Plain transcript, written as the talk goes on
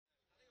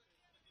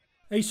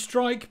A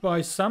strike by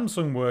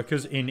Samsung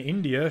workers in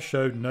India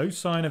showed no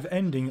sign of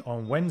ending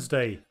on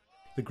Wednesday.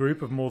 The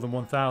group of more than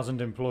 1,000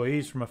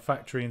 employees from a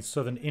factory in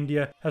southern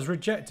India has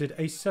rejected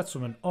a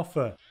settlement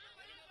offer.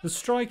 The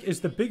strike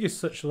is the biggest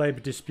such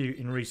labour dispute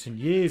in recent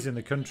years in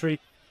the country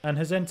and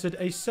has entered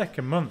a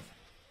second month.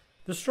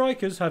 The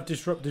strikers have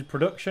disrupted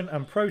production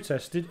and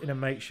protested in a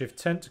makeshift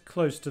tent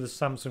close to the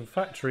Samsung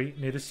factory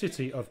near the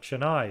city of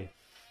Chennai.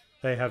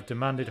 They have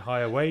demanded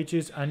higher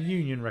wages and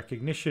union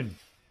recognition.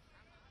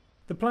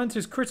 The plant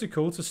is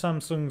critical to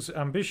Samsung's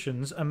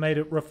ambitions and made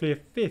up roughly a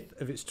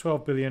fifth of its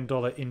 $12 billion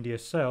India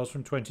sales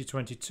from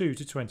 2022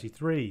 to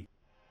 23.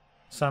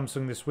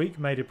 Samsung this week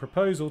made a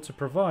proposal to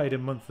provide a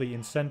monthly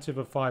incentive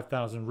of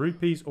 5,000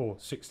 rupees or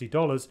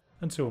 $60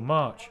 until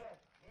March.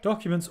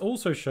 Documents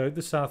also showed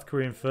the South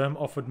Korean firm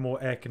offered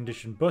more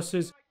air-conditioned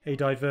buses, a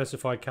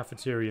diversified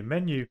cafeteria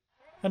menu,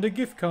 and a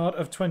gift card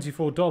of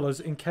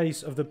 $24 in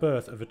case of the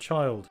birth of a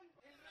child.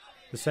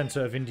 The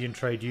Centre of Indian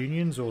Trade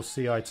Unions, or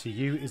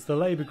CITU, is the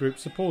labour group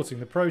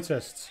supporting the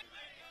protests.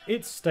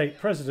 Its state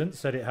president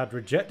said it had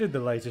rejected the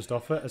latest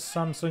offer as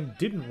Samsung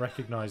didn't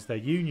recognise their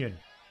union.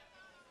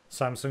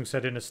 Samsung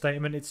said in a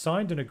statement it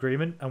signed an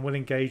agreement and will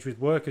engage with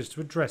workers to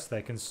address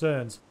their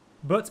concerns,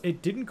 but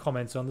it didn't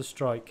comment on the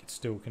strike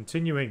still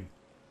continuing.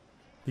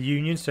 The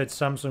union said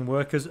Samsung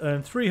workers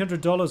earn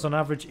 $300 on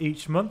average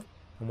each month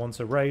and want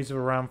a raise of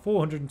around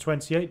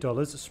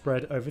 $428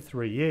 spread over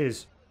 3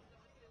 years.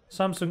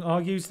 Samsung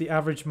argues the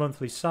average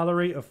monthly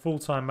salary of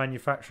full-time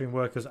manufacturing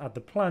workers at the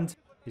plant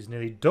is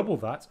nearly double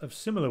that of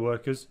similar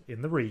workers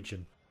in the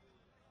region.